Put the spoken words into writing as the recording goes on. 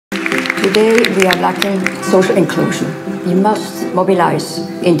Today, we are lacking social inclusion. We must mobilize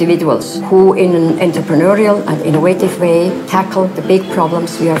individuals who, in an entrepreneurial and innovative way, tackle the big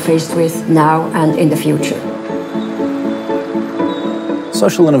problems we are faced with now and in the future.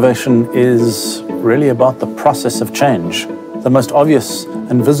 Social innovation is really about the process of change. The most obvious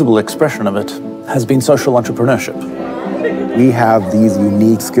and visible expression of it has been social entrepreneurship. We have these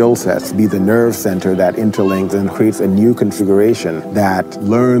unique skill sets, be the nerve center that interlinks and creates a new configuration that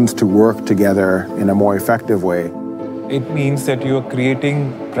learns to work together in a more effective way. It means that you are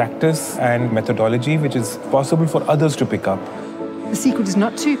creating practice and methodology which is possible for others to pick up. The secret is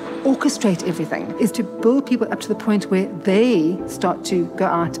not to orchestrate everything, is to build people up to the point where they start to go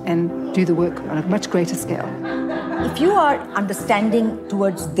out and do the work on a much greater scale. If you are understanding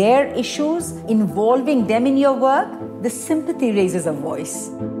towards their issues, involving them in your work, the sympathy raises a voice.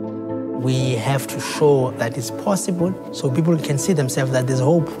 We have to show that it's possible so people can see themselves, that there's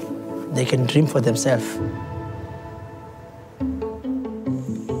hope. They can dream for themselves.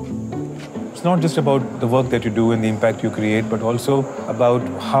 It's not just about the work that you do and the impact you create, but also about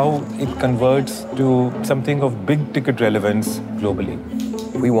how it converts to something of big ticket relevance globally.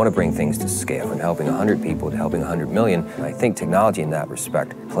 We want to bring things to scale, from helping 100 people to helping 100 million. And I think technology in that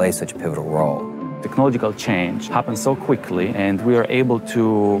respect plays such a pivotal role. Technological change happens so quickly, and we are able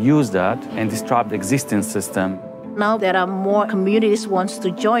to use that and disrupt the existing system. Now there are more communities wants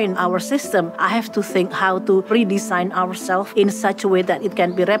to join our system. I have to think how to redesign ourselves in such a way that it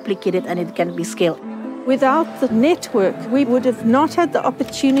can be replicated and it can be scaled. Without the network, we would have not had the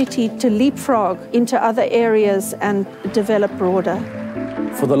opportunity to leapfrog into other areas and develop broader.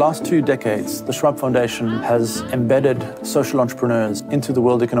 For the last 2 decades, the Schwab Foundation has embedded social entrepreneurs into the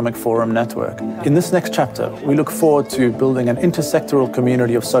World Economic Forum network. In this next chapter, we look forward to building an intersectoral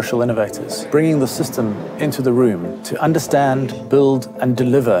community of social innovators, bringing the system into the room to understand, build, and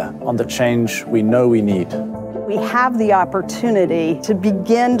deliver on the change we know we need. We have the opportunity to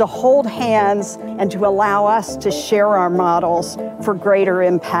begin to hold hands and to allow us to share our models for greater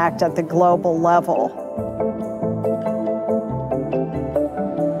impact at the global level.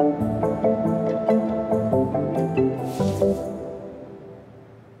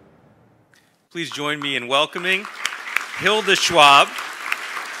 Please join me in welcoming Hilda Schwab,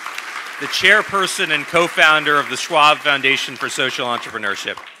 the chairperson and co-founder of the Schwab Foundation for Social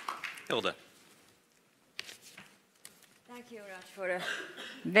Entrepreneurship. Hilda. Thank you, Raj, for a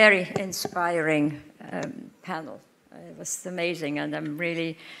very inspiring panel. It was amazing, and I'm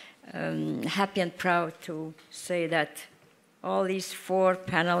really happy and proud to say that all these 4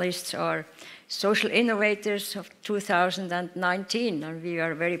 panelists are social innovators of 2019, and we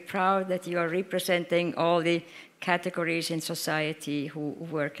are very proud that you are representing all the categories in society who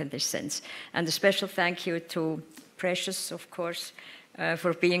work in this sense. And a special thank you to Precious, of course,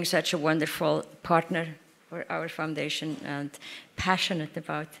 for being such a wonderful partner for our foundation and passionate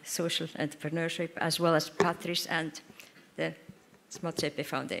about social entrepreneurship, as well as Patrice and the Smatsepe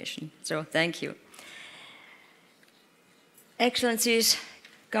Foundation. So thank you. Excellencies,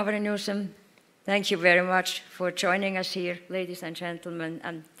 Governor Newsom, thank you very much for joining us here, ladies and gentlemen,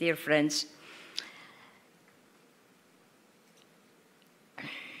 and dear friends.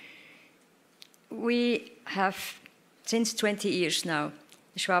 We have, since 20 years now,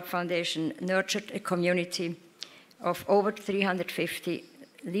 the Schwab Foundation nurtured a community of over 350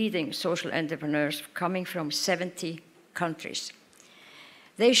 leading social entrepreneurs coming from 70 countries.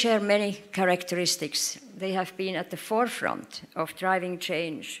 They share many characteristics. They have been at the forefront of driving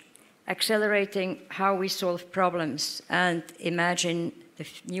change, accelerating how we solve problems and imagine the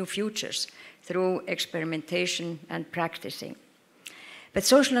new futures through experimentation and practicing. But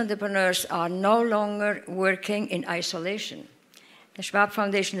social entrepreneurs are no longer working in isolation. The Schwab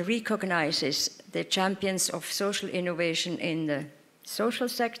Foundation recognizes the champions of social innovation in the social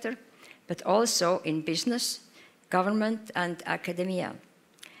sector, but also in business, government, and academia.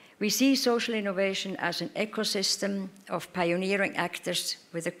 We see social innovation as an ecosystem of pioneering actors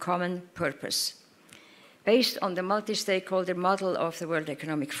with a common purpose. Based on the multi-stakeholder model of the World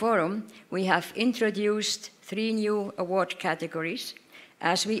Economic Forum, we have introduced 3 new award categories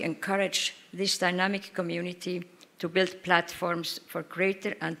as we encourage this dynamic community to build platforms for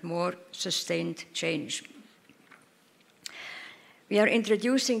greater and more sustained change. We are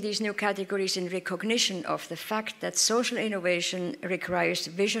introducing these new categories in recognition of the fact that social innovation requires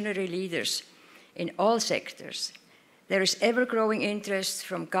visionary leaders in all sectors. There is ever-growing interest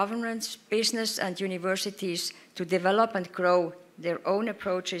from governments, business, and universities to develop and grow their own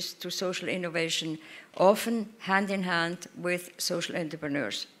approaches to social innovation, often hand in hand with social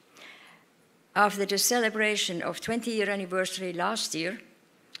entrepreneurs. After the celebration of 20-year anniversary last year,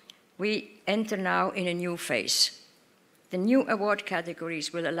 we enter now in a new phase. The new award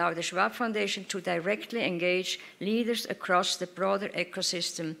categories will allow the Schwab Foundation to directly engage leaders across the broader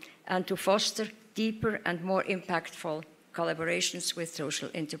ecosystem and to foster deeper and more impactful collaborations with social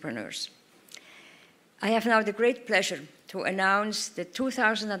entrepreneurs. I have now the great pleasure to announce the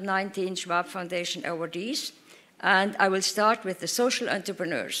 2019 Schwab Foundation awardees, and I will start with the social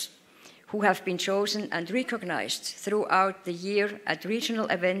entrepreneurs who have been chosen and recognized throughout the year at regional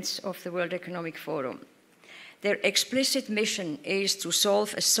events of the World Economic Forum. Their explicit mission is to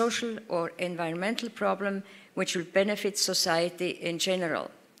solve a social or environmental problem which will benefit society in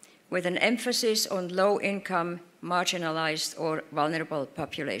general, with an emphasis on low-income, marginalized, or vulnerable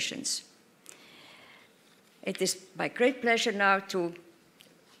populations. It is my great pleasure now to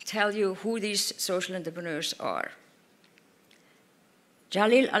tell you who these social entrepreneurs are.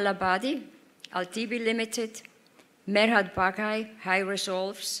 Jalil Al-Abadi, Altibi Limited, Merhad Bagai, High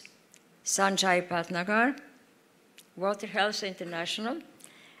Resolves, Sanjay Patnagar, Water Health International,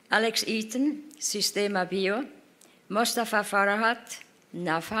 Alex Eaton, Sistema Bio, Mostafa Farahat,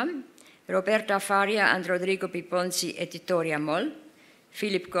 NAFAM, Roberta Faria and Rodrigo Piponzi, Editoria Mol,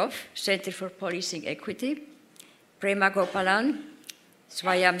 Philip Goff, Center for Policing Equity, Prema Gopalan,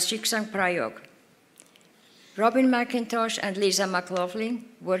 Swayam Shiksang Prayog, Robin McIntosh and Lisa McLaughlin,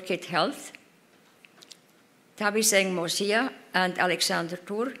 Work It Health, Tabiseng Mosia and Alexander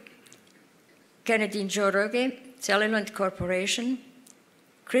Tur, Kennedy Njoroge, Cellulant Corporation,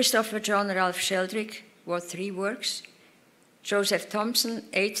 Christopher John Ralph Sheldrick, What3 Works, Joseph Thompson,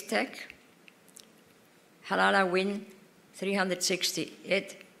 8 Tech, Halala Win,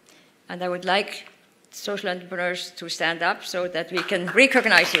 368, and I would like social entrepreneurs to stand up so that we can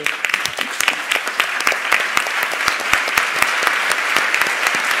recognize you.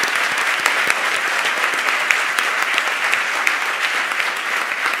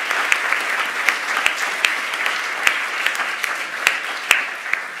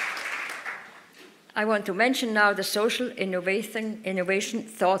 I want to mention now the social innovation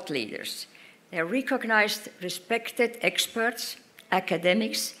thought leaders. They are recognized, respected experts,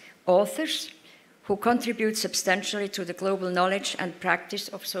 academics, authors, who contribute substantially to the global knowledge and practice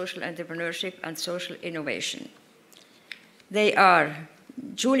of social entrepreneurship and social innovation. They are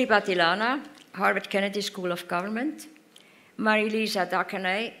Julie Batilana, Harvard Kennedy School of Government, Marie-Lisa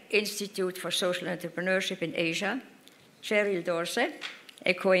Dakanay, Institute for Social Entrepreneurship in Asia, Cheryl Dorsey,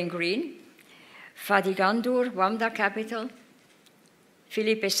 Echoing Green, Fadi Gandour, WAMDA Capital,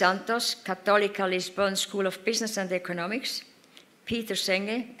 Felipe Santos, Católica Lisbon School of Business and Economics, Peter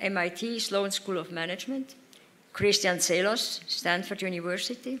Senge, MIT Sloan School of Management, Christian Zelos, Stanford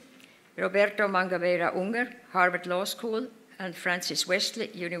University, Roberto Mangabeira Unger, Harvard Law School, and Francis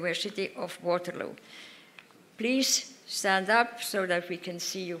Wesley, University of Waterloo. Please stand up so that we can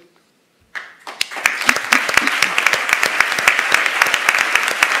see you.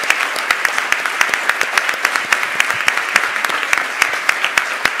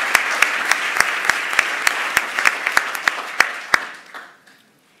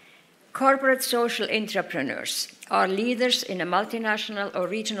 Corporate social entrepreneurs are leaders in a multinational or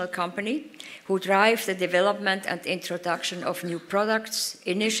regional company who drive the development and introduction of new products,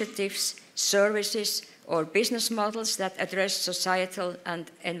 initiatives, services, or business models that address societal and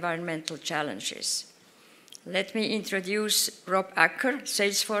environmental challenges. Let me introduce Rob Acker,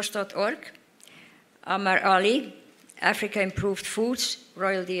 Salesforce.org, Amar Ali, Africa Improved Foods,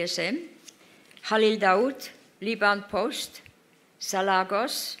 Royal DSM, Halil Daoud, Liban Post,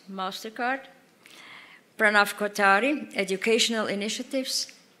 Salagos, MasterCard, Pranav Kotari, Educational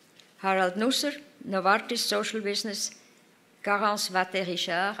Initiatives, Harald Nusser, Novartis Social Business, Garance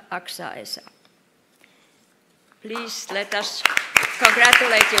Vatte-Richard, AXA SA. Please let us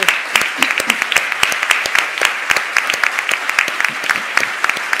congratulate you.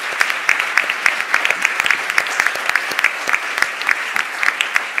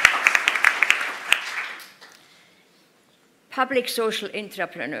 Public social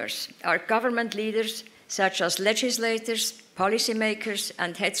entrepreneurs are government leaders such as legislators, policymakers,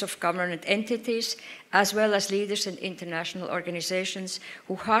 and heads of government entities, as well as leaders in international organizations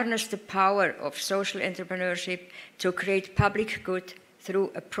who harness the power of social entrepreneurship to create public good through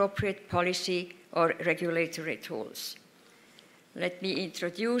appropriate policy or regulatory tools. Let me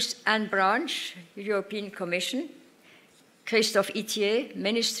introduce Anne Branch, European Commission, Christophe Itier,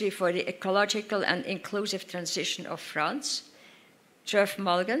 Ministry for the Ecological and Inclusive Transition of France, Jeff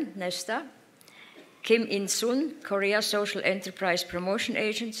Mulgan, Nesta, Kim In-sun, Korea Social Enterprise Promotion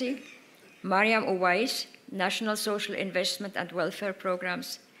Agency, Mariam Uwais, National Social Investment and Welfare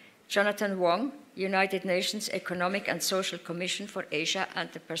Programs, Jonathan Wong, United Nations Economic and Social Commission for Asia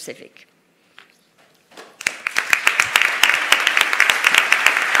and the Pacific.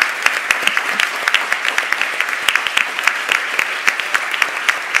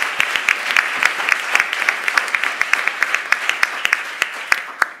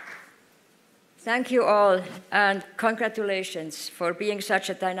 Thank you all, and congratulations for being such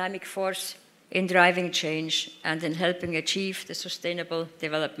a dynamic force in driving change and in helping achieve the Sustainable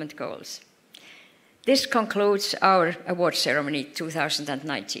Development Goals. This concludes our award ceremony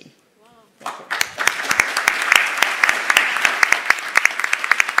 2019. Wow.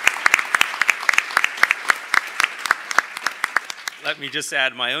 Let me just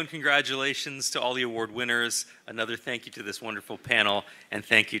add my own congratulations to all the award winners. Another thank you to this wonderful panel, and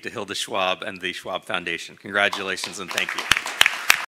thank you to Hilda Schwab and the Schwab Foundation. Congratulations and thank you.